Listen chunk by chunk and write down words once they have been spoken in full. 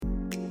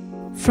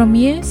From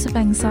years of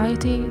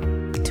anxiety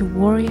to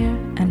warrior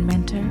and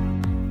mentor,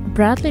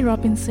 Bradley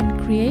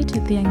Robinson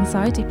created the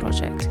Anxiety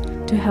Project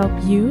to help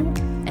you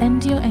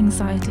end your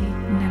anxiety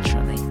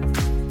naturally.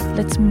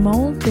 Let's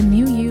mold the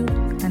new you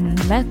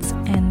and let's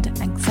end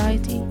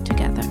anxiety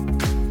together.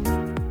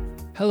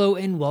 Hello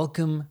and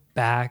welcome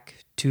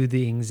back to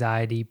the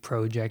Anxiety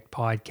Project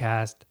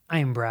podcast. I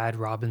am Brad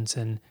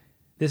Robinson.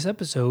 This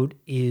episode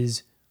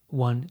is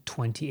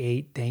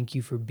 128. Thank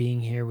you for being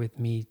here with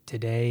me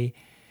today.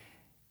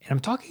 And I'm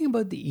talking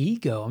about the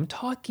ego. I'm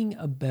talking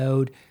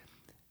about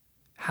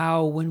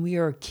how when we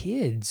are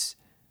kids,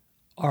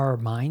 our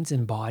minds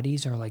and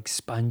bodies are like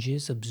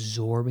sponges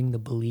absorbing the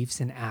beliefs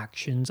and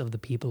actions of the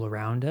people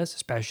around us,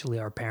 especially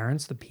our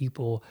parents, the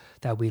people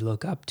that we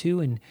look up to,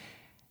 and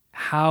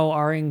how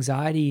our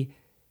anxiety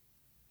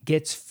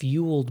gets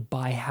fueled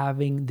by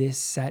having this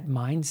set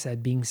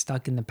mindset, being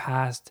stuck in the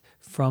past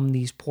from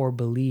these poor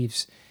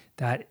beliefs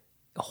that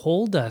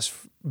hold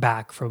us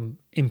back from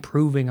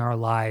improving our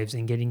lives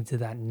and getting to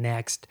that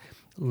next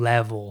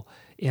level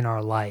in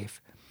our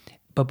life.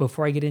 But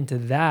before I get into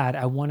that,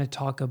 I want to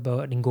talk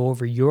about and go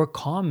over your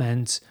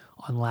comments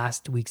on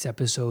last week's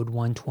episode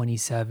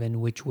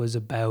 127, which was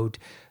about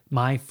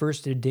my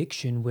first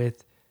addiction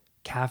with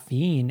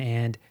caffeine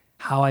and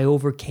how I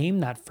overcame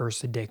that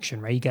first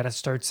addiction, right? You got to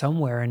start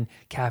somewhere, and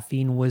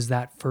caffeine was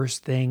that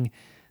first thing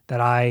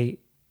that I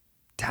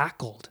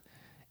tackled.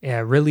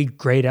 A really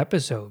great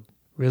episode.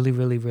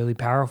 Really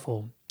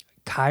powerful.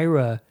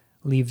 Kyra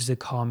leaves a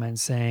comment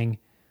saying,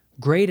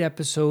 great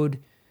episode.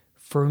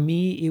 For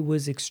me, it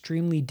was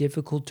extremely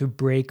difficult to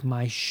break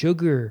my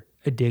sugar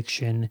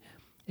addiction.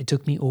 It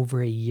took me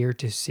over a year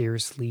to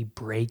seriously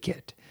break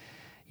it.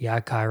 Yeah,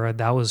 Kyra,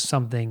 that was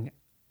something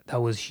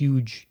that was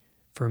huge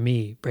for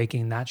me.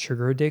 Breaking that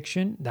sugar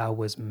addiction, that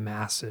was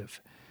massive.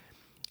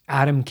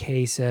 Adam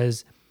K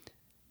says,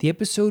 the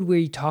episode where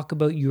you talk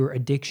about your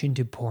addiction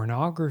to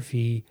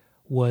pornography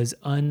was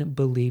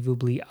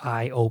unbelievably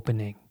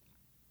eye-opening.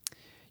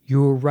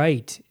 You're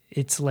right.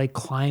 It's like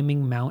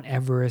climbing Mount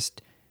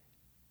Everest.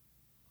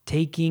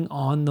 Taking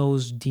on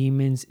those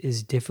demons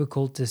is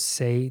difficult to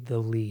say the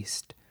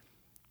least.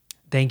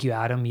 Thank you,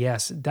 Adam.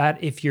 Yes,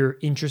 that if you're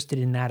interested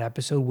in that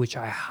episode, which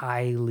I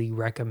highly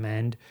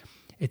recommend,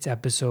 it's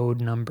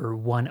episode number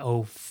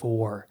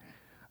 104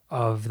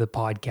 of the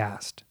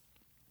podcast.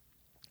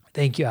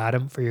 Thank you,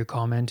 Adam, for your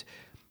comment.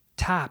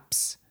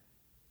 Taps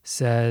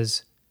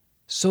says,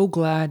 so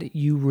glad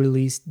you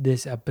released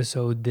this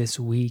episode this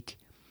week.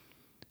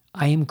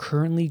 I am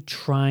currently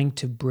trying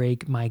to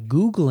break my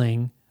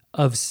Googling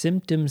of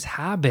symptoms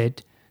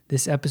habit.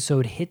 This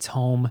episode hits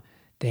home.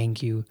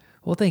 Thank you.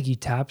 Well, thank you,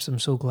 Taps. I'm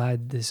so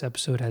glad this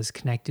episode has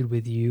connected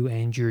with you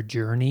and your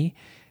journey.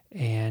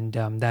 And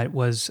that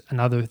was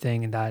another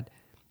thing that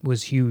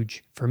was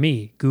huge for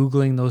me,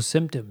 Googling those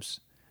symptoms.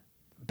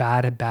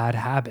 Bad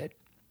habit.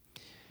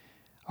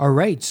 All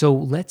right, so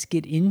let's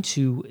get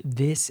into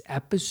this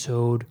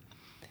episode.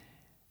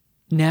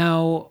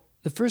 Now,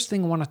 the first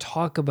thing I want to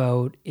talk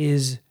about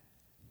is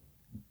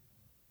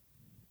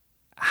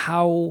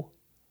how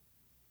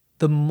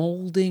the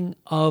molding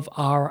of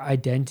our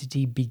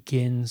identity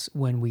begins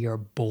when we are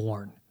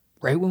born.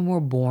 Right when we're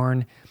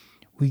born,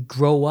 we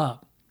grow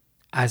up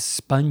as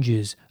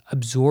sponges,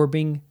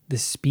 absorbing the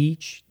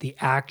speech, the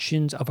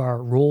actions of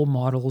our role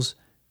models,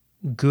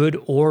 good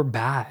or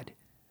bad.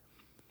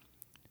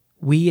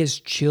 We as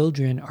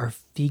children are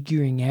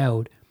figuring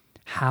out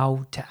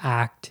how to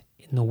act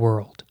in the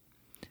world.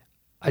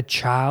 A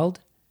child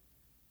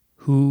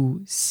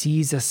who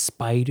sees a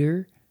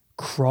spider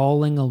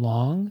crawling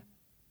along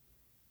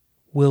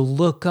will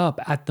look up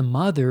at the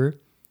mother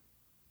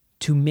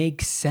to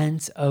make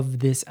sense of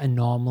this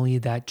anomaly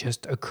that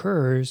just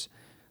occurs,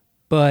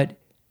 but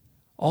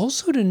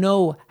also to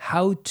know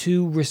how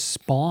to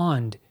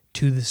respond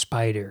to the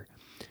spider.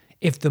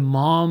 If the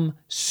mom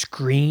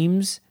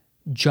screams,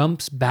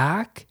 jumps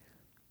back,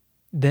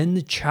 then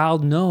the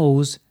child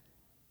knows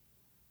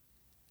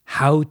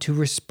how to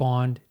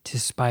respond to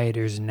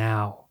spiders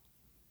now.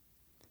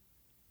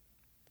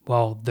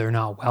 Well, they're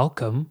not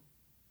welcome.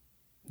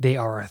 They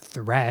are a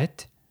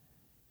threat.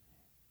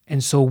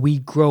 And so we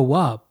grow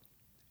up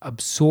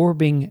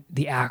absorbing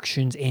the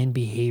actions and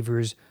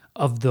behaviors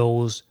of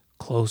those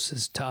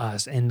closest to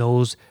us, and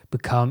those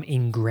become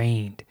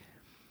ingrained.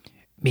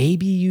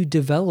 Maybe you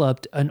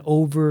developed an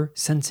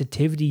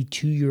oversensitivity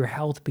to your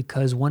health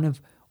because one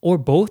of or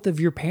both of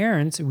your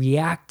parents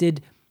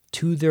reacted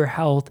to their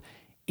health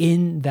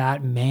in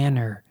that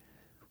manner.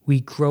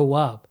 We grow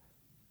up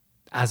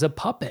as a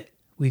puppet.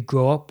 We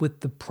grow up with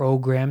the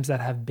programs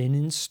that have been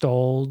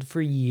installed for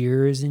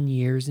years and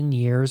years and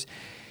years.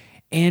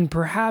 And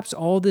perhaps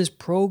all this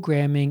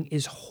programming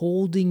is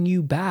holding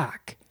you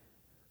back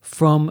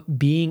from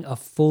being a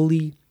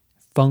fully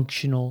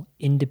functional,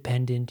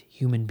 independent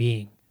human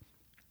being.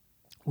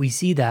 We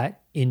see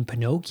that in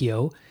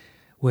Pinocchio,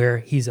 where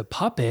he's a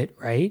puppet,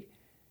 right?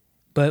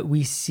 But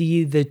we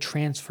see the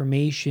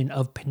transformation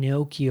of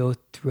Pinocchio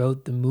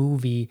throughout the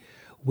movie,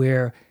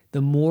 where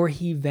the more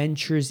he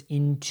ventures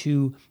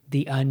into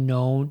the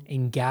unknown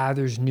and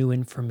gathers new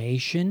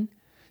information,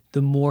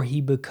 the more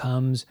he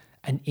becomes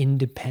an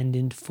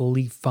independent,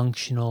 fully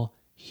functional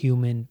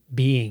human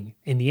being.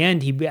 In the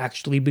end, he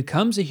actually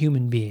becomes a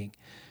human being,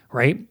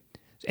 right?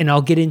 And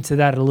I'll get into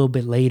that a little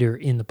bit later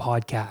in the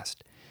podcast.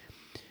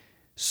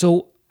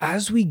 So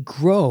as we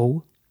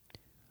grow,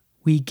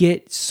 we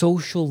get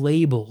social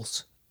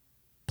labels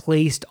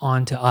placed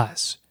onto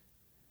us,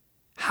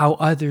 how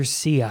others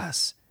see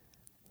us.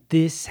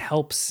 This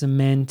helps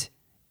cement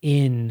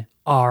in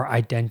our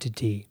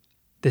identity,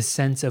 the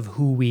sense of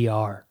who we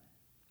are.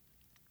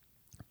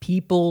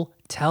 People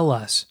tell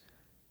us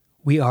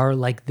we are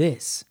like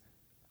this,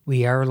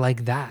 we are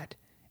like that,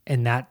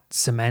 and that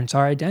cements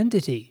our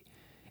identity.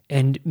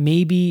 And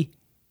maybe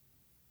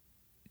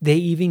they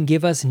even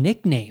give us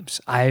nicknames.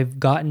 I've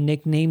gotten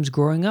nicknames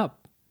growing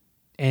up,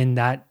 and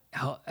that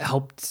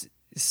helped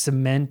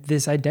cement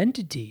this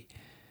identity.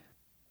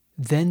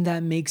 Then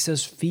that makes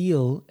us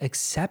feel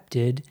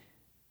accepted,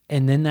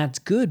 and then that's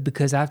good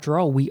because after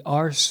all, we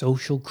are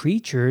social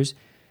creatures.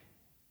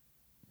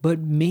 But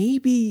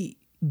maybe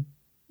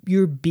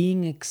you're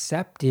being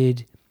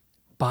accepted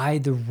by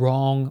the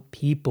wrong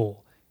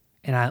people.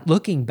 And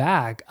looking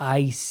back,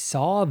 I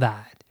saw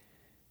that.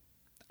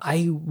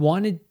 I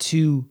wanted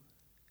to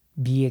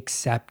be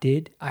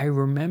accepted. I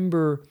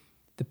remember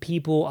the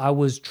people I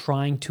was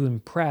trying to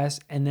impress.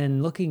 And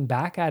then looking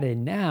back at it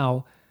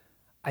now,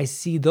 I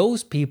see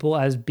those people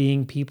as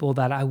being people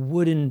that I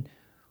wouldn't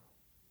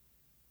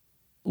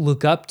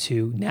look up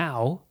to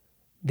now.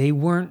 They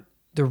weren't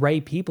the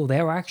right people.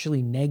 They were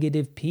actually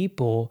negative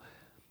people.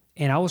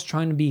 And I was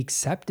trying to be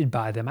accepted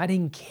by them. I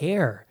didn't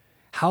care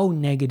how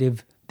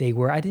negative they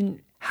were. I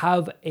didn't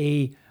have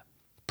a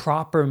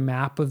proper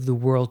map of the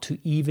world to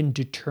even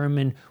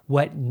determine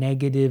what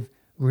negative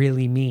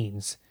really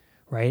means,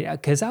 right?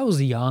 Because I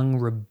was young,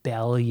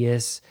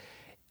 rebellious,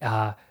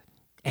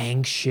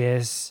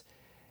 anxious,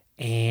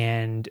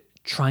 and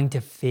trying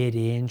to fit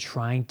in,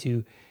 trying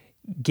to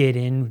get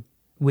in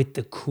with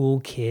the cool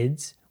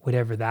kids,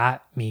 whatever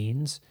that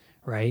means,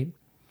 right?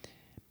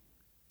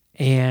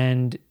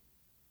 And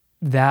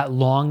that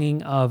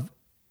longing of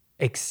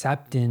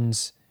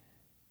acceptance,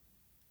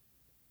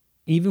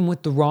 even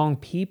with the wrong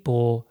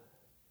people,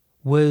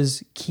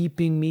 was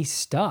keeping me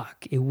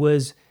stuck. It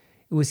was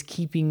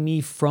keeping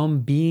me from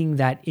being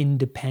that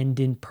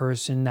independent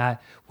person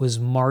that was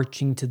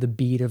marching to the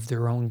beat of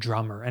their own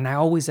drummer. And I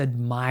always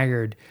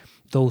admired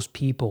those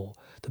people,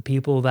 the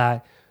people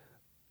that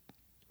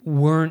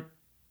weren't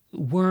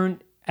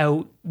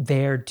out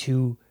there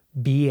to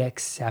be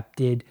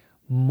accepted,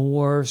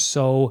 more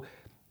so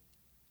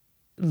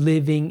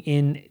living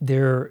in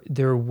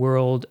their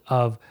world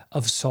of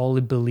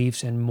solid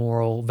beliefs and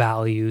moral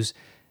values,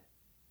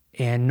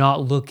 and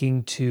not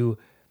looking to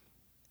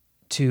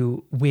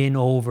win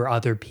over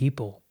other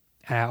people.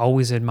 And I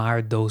always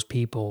admired those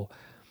people.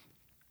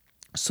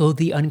 So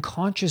the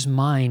unconscious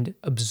mind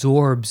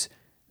absorbs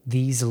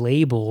these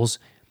labels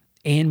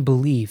and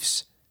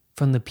beliefs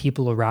from the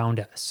people around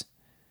us,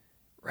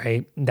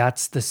 right?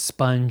 That's the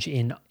sponge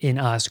in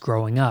us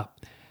growing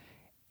up.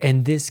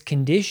 And this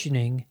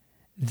conditioning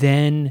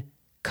then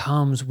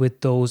comes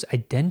with those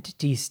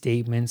identity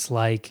statements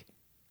like,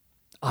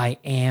 I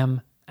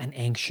am an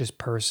anxious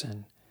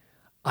person.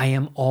 I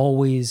am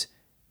always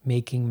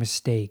making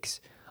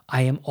mistakes.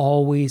 I am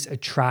always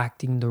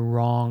attracting the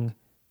wrong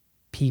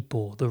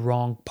people, the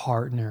wrong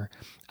partner.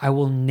 I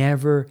will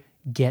never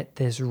get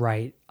this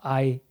right.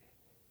 I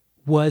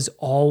was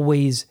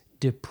always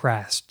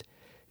depressed.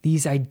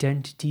 These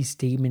identity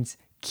statements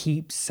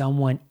keep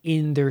someone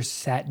in their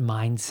set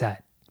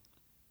mindset.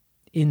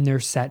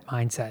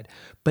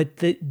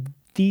 But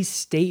these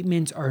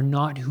statements are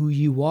not who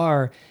you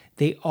are.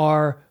 They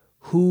are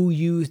who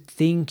you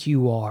think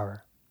you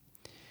are.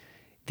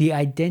 The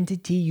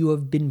identity you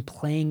have been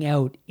playing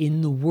out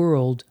in the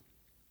world,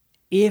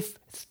 if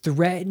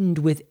threatened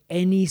with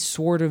any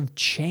sort of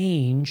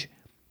change,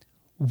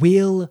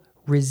 will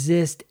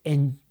resist,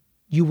 and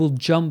you will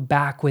jump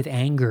back with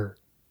anger,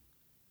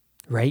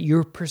 right?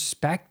 Your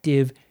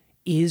perspective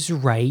is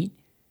right,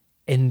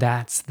 and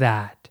that's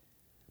that.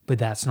 But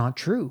that's not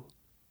true.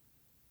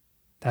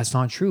 That's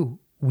not true.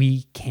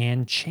 We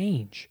can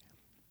change.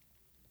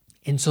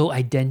 And so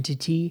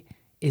identity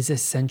is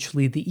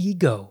essentially the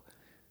ego.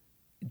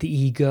 The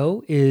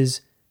ego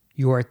is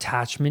your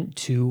attachment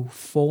to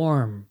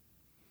form.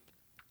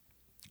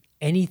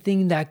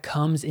 Anything that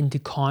comes into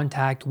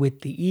contact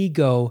with the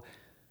ego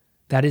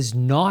that is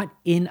not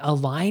in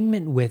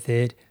alignment with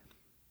it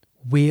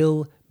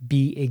will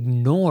be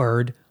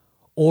ignored,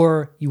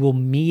 or you will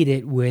meet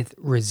it with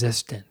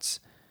resistance.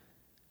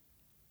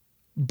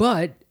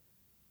 But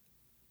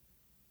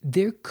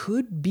there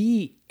could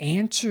be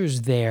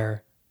answers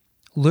there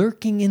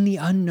lurking in the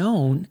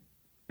unknown,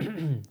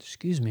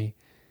 excuse me,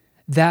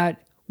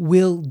 that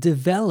will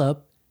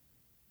develop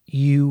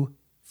you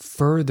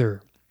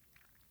further.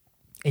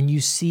 And you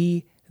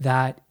see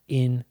that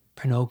in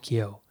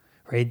Pinocchio,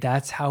 right?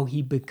 That's how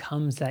he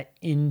becomes that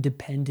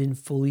independent,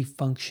 fully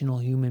functional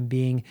human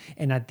being.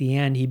 And at the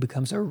end, he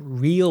becomes a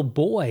real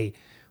boy,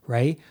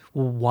 right?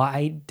 Well,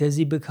 why does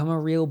he become a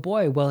real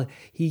boy? Well,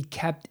 he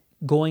kept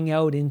going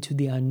out into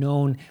the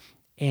unknown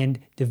and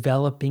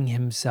developing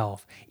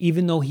himself,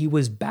 even though he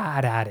was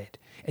bad at it.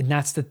 And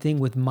that's the thing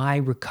with my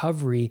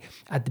recovery.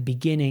 At the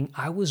beginning,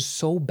 I was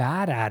so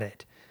bad at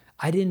it.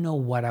 I didn't know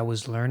what I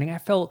was learning. I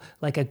felt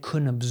like I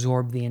couldn't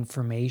absorb the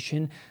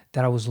information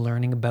that I was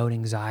learning about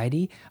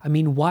anxiety. I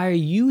mean, why are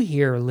you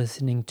here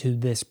listening to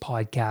this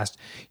podcast?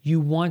 You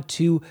want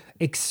to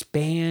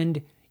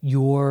expand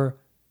your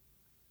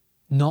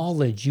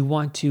knowledge. You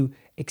want to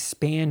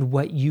expand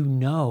what you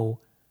know,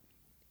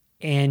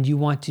 and you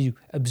want to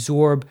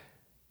absorb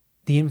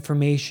the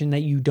information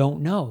that you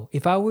don't know.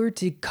 If I were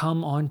to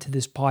come onto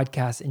this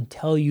podcast and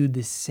tell you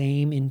the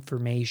same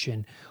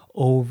information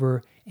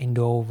over and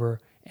over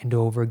and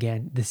over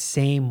again, the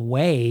same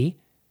way,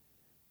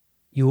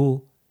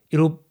 it'll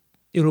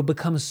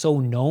become so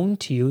known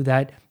to you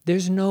that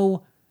there's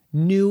no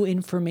new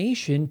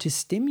information to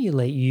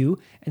stimulate you,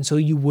 and so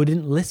you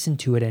wouldn't listen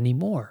to it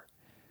anymore.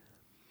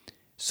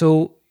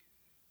 So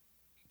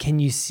can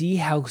you see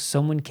how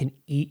someone can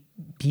be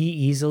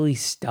easily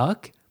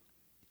stuck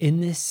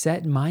in this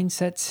set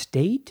mindset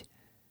state?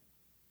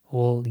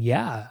 Well,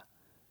 yeah,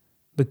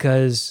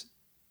 because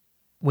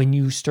when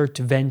you start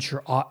to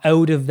venture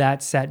out of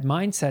that set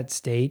mindset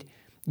state,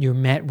 you're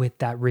met with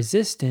that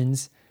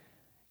resistance,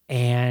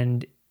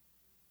 and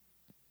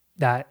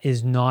that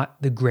is not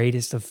the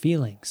greatest of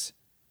feelings,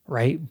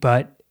 right?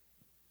 But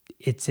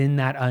it's in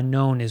that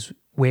unknown is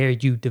where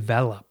you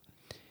develop.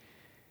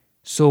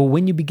 So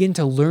when you begin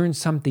to learn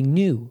something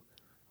new,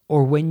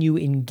 or when you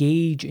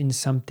engage in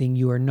something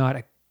you are not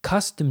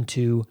accustomed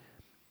to,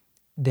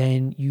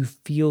 then you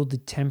feel the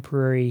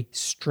temporary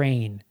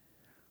strain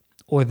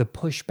or the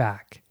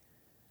pushback.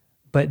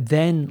 But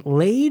then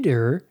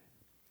later,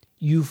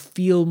 you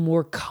feel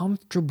more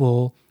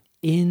comfortable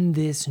in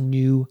this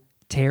new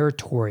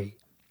territory.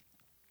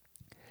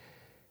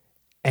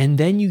 And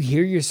then you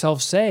hear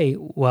yourself say,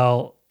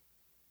 well,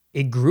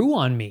 it grew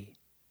on me.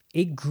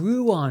 It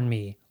grew on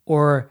me.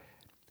 Or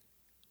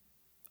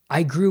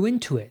I grew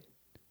into it,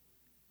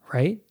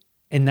 right?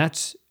 And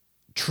that's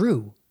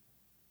true.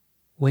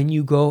 When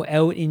you go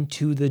out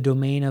into the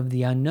domain of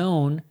the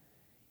unknown,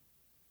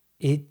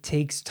 it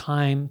takes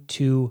time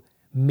to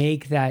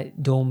make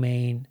that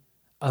domain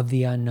of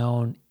the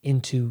unknown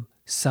into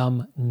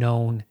some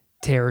known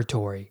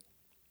territory.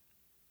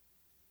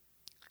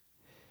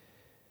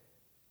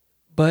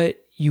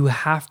 But you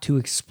have to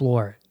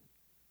explore it.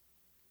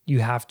 You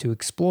have to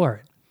explore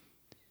it.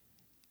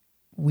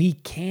 We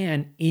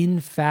can, in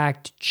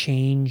fact,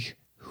 change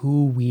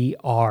who we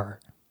are.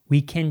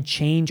 We can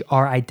change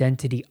our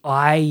identity.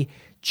 I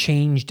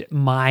changed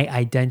my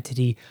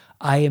identity.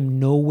 I am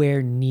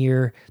nowhere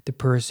near the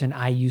person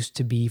I used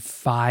to be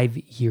 5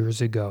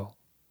 years ago.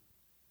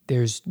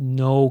 There's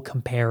no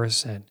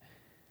comparison.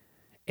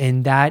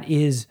 And that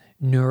is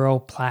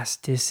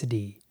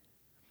neuroplasticity.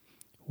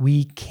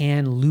 We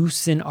can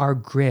loosen our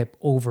grip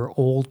over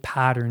old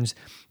patterns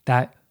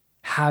that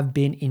have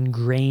been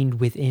ingrained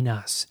within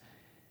us.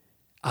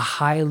 A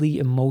highly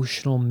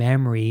emotional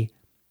memory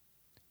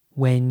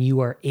when you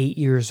are 8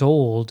 years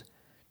old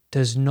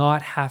does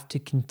not have to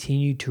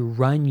continue to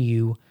run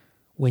you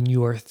when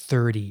you are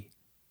 30.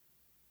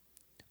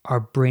 Our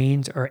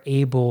brains are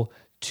able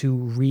to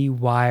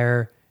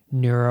rewire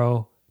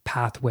neural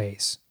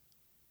pathways.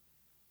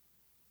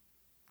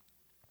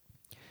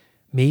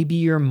 Maybe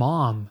your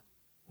mom,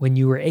 when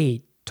you were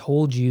 8,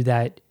 told you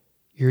that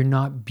you're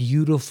not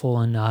beautiful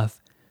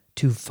enough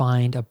to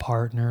find a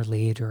partner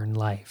later in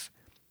life.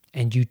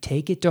 And you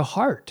take it to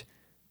heart.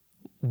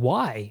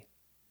 Why?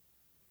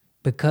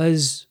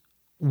 Because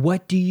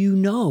what do you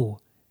know?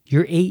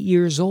 You're 8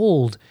 years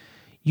old.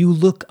 You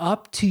look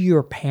up to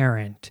your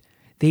parent.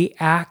 They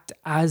act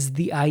as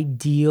the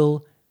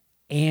ideal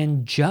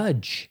and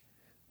judge,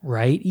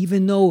 right?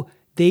 Even though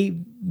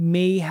they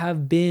may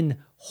have been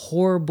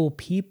horrible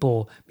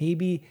people,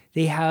 maybe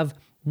they have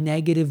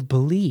negative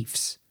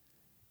beliefs.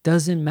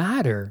 Doesn't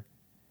matter.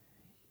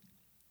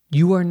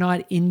 You are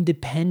not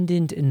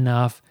independent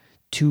enough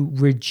to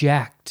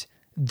reject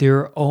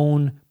their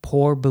own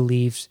poor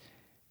beliefs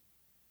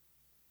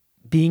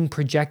being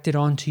projected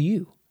onto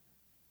you.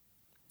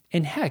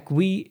 And heck,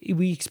 we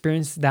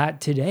experience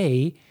that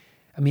today.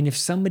 I mean, if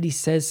somebody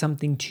says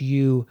something to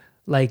you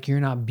like you're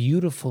not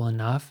beautiful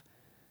enough,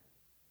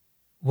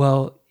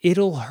 well,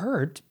 it'll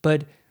hurt,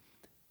 but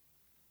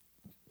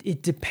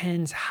it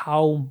depends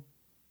how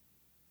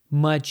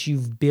much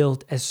you've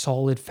built a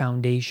solid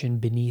foundation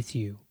beneath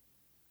you.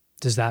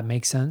 Does that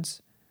make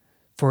sense?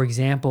 For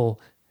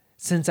example,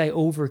 since I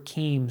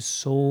overcame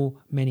so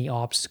many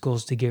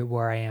obstacles to get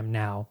where I am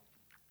now,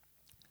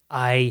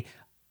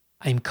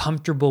 I'm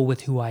comfortable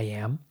with who I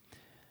am,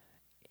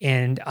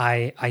 and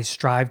I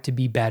strive to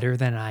be better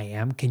than I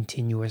am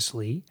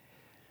continuously.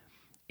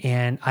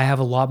 And I have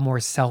a lot more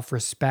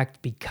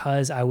self-respect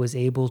because I was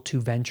able to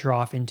venture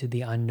off into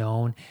the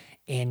unknown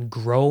and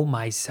grow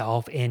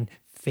myself and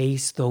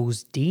face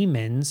those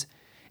demons.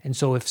 And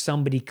so if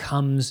somebody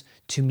comes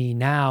to me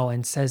now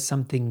and says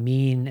something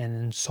mean and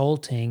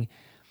insulting,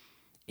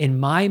 in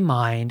my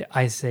mind,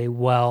 I say,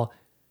 well,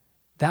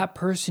 that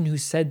person who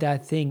said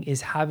that thing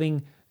is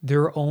having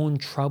their own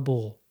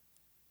troubles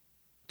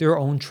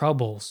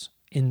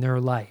in their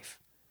life.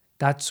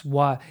 That's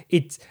why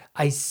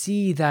I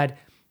see that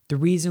the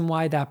reason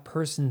why that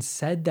person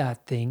said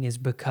that thing is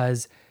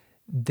because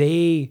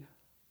they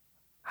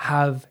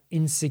have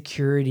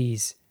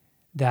insecurities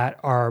that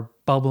are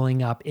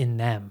bubbling up in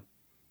them.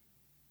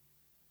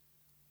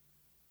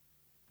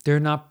 They're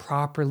not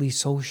properly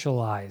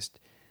socialized.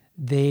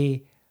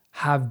 They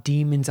have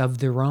demons of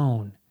their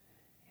own.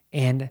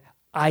 And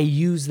I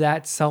use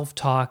that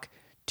self-talk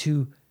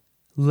to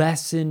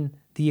lessen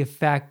the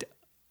effect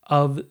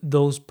of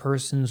those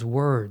person's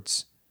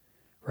words,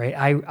 right?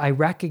 I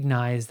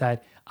recognize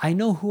that I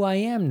know who I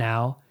am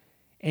now.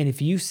 And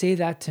if you say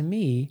that to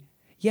me,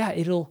 yeah,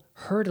 it'll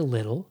hurt a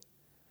little,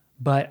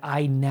 but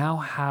I now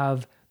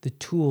have the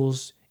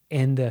tools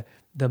and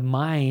the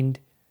mind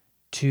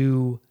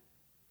to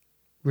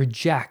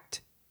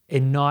reject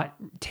and not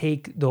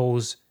take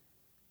those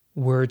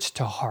words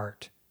to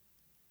heart.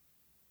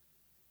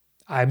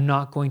 I'm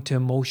not going to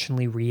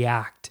emotionally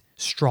react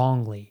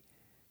strongly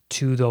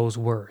to those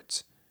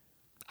words.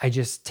 I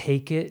just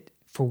take it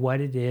for what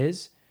it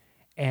is,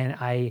 and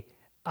I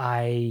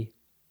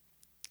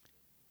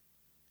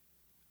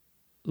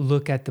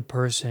look at the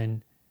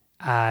person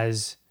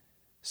as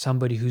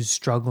somebody who's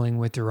struggling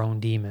with their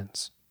own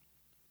demons.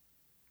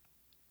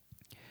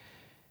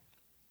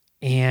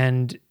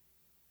 And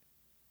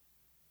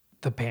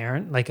the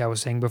parent, like I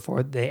was saying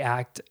before, they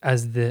act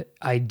as the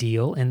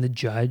ideal and the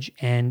judge,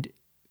 and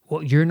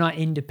well, you're not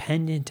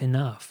independent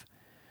enough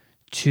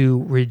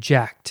to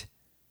reject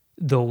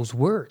those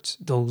words,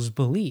 those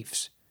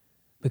beliefs,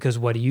 because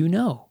what do you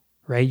know,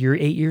 right? You're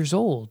 8 years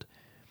old.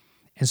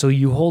 And so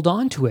you hold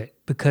on to it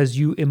because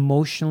you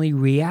emotionally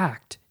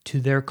react to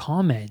their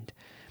comment.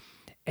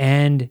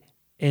 And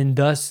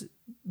thus,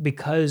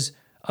 because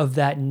of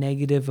that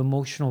negative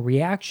emotional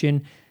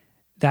reaction,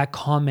 that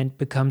comment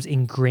becomes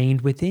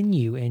ingrained within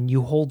you and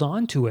you hold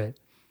on to it.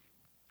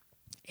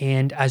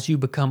 And as you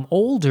become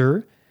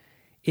older,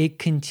 it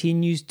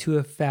continues to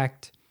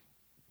affect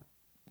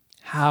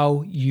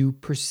how you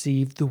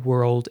perceive the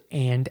world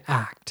and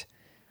act.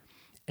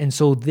 And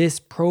so this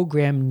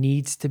program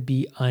needs to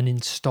be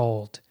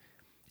uninstalled.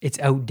 It's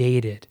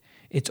outdated.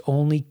 It's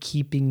only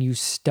keeping you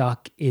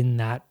stuck in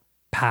that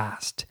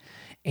past.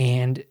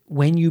 And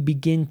when you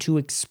begin to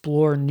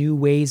explore new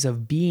ways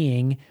of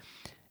being,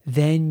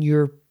 then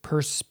your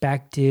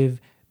perspective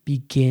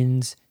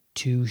begins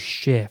to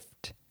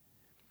shift.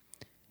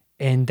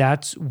 And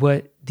that's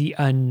what the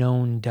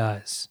unknown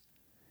does.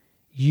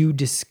 You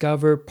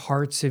discover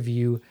parts of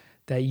you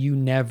that you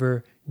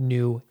never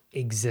knew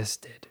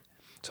existed.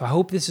 So I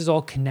hope this is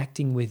all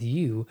connecting with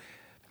you.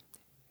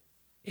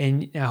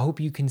 And I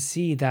hope you can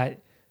see that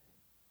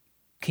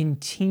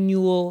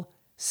continual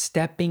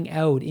stepping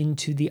out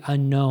into the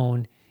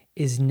unknown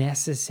is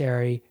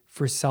necessary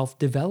for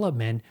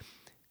self-development.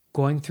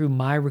 Going through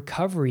my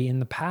recovery in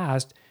the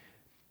past,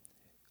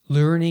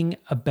 learning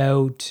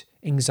about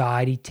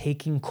anxiety,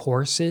 taking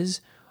courses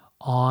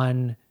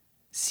on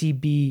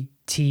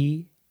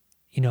CBT,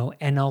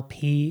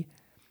 NLP,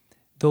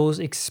 those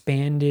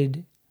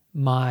expanded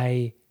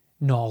my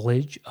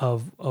knowledge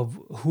of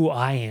who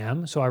I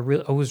am. So I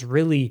was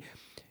really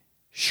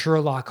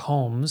Sherlock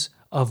Holmes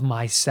of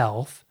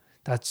myself.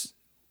 That's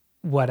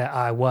what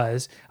I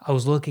was. I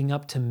was looking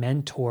up to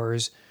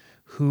mentors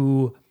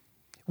who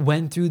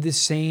went through the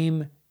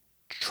same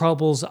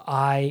troubles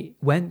I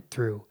went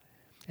through.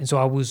 And so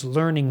I was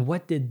learning,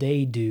 what did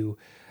they do?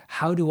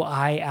 How do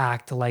I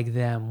act like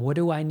them? What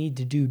do I need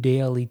to do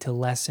daily to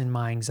lessen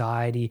my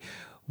anxiety?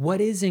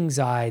 What is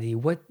anxiety?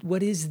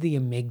 What is the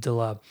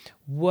amygdala?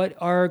 What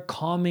are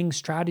calming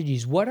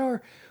strategies? What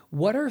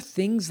are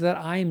things that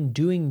I'm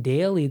doing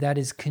daily that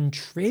is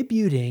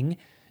contributing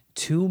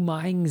to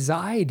my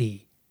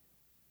anxiety?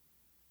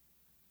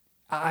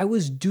 I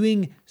was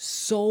doing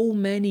so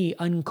many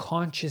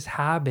unconscious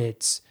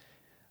habits.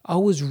 I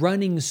was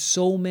running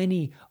so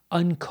many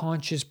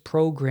unconscious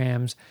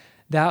programs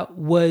that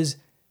was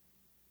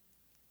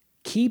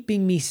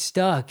keeping me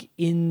stuck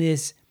in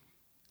this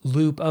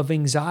loop of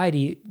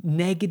anxiety.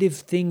 Negative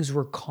things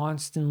were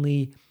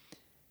constantly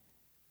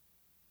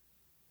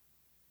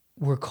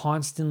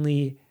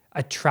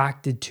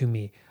attracted to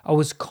me. I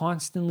was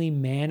constantly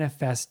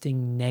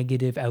manifesting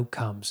negative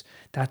outcomes.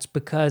 That's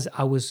because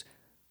I was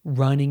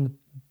running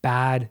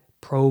bad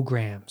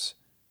programs.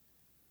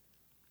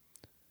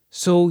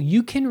 So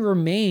you can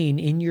remain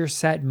in your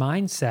set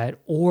mindset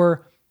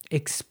or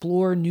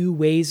explore new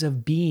ways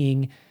of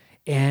being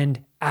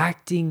and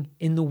acting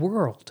in the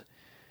world.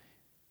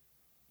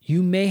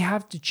 You may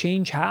have to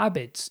change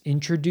habits,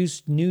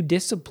 introduce new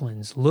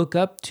disciplines, look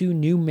up to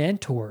new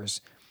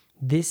mentors.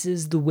 This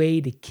is the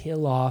way to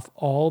kill off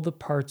all the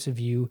parts of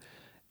you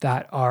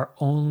that are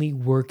only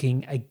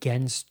working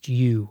against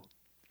you.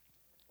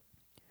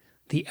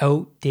 The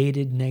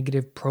outdated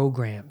negative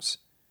programs.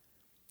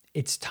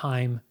 It's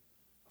time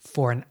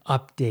for an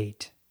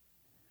update.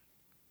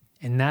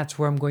 And that's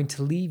where I'm going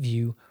to leave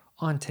you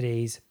on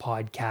today's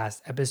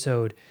podcast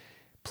episode.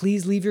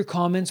 Please leave your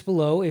comments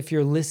below. If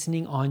you're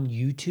listening on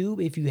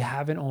YouTube, if you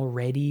haven't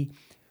already,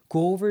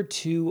 go over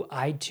to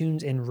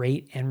iTunes and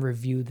rate and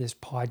review this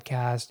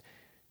podcast.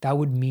 That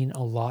would mean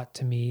a lot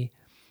to me.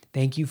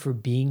 Thank you for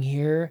being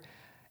here.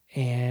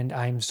 And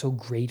I'm so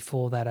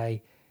grateful that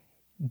I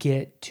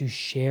get to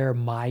share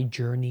my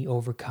journey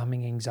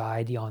overcoming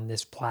anxiety on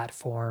this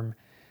platform.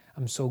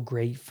 I'm so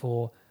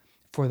grateful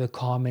for the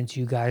comments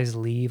you guys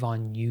leave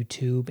on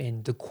YouTube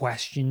and the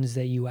questions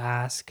that you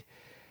ask.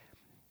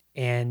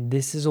 And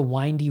this is a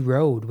windy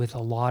road with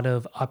a lot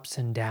of ups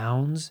and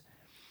downs.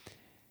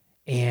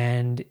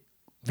 And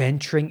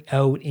venturing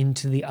out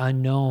into the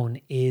unknown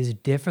is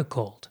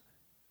difficult.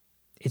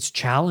 It's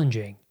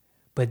challenging,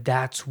 but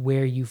that's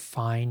where you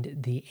find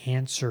the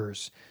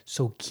answers.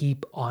 So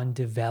keep on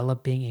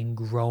developing and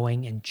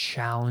growing and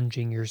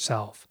challenging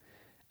yourself.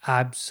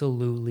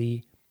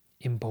 Absolutely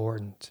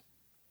important.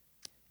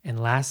 And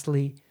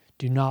lastly,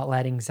 do not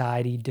let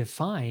anxiety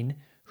define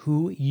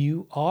who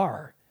you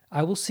are.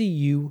 I will see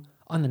you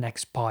on the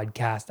next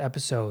podcast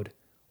episode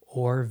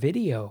or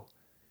video.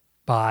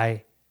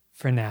 Bye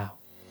for now.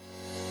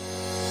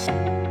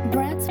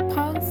 Brad's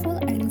powerful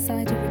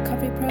anxiety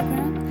recovery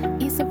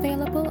program is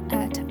available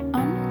at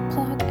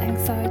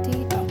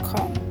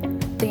unpluganxiety.com.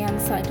 The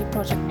Anxiety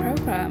Project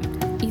program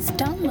is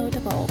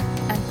downloadable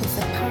and puts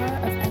the power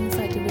of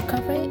anxiety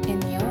recovery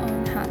in your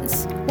own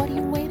hands. What are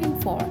you waiting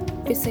for?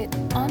 Visit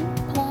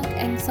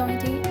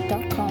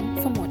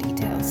unpluganxiety.com for more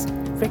details.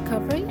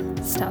 Recovery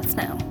starts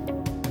now.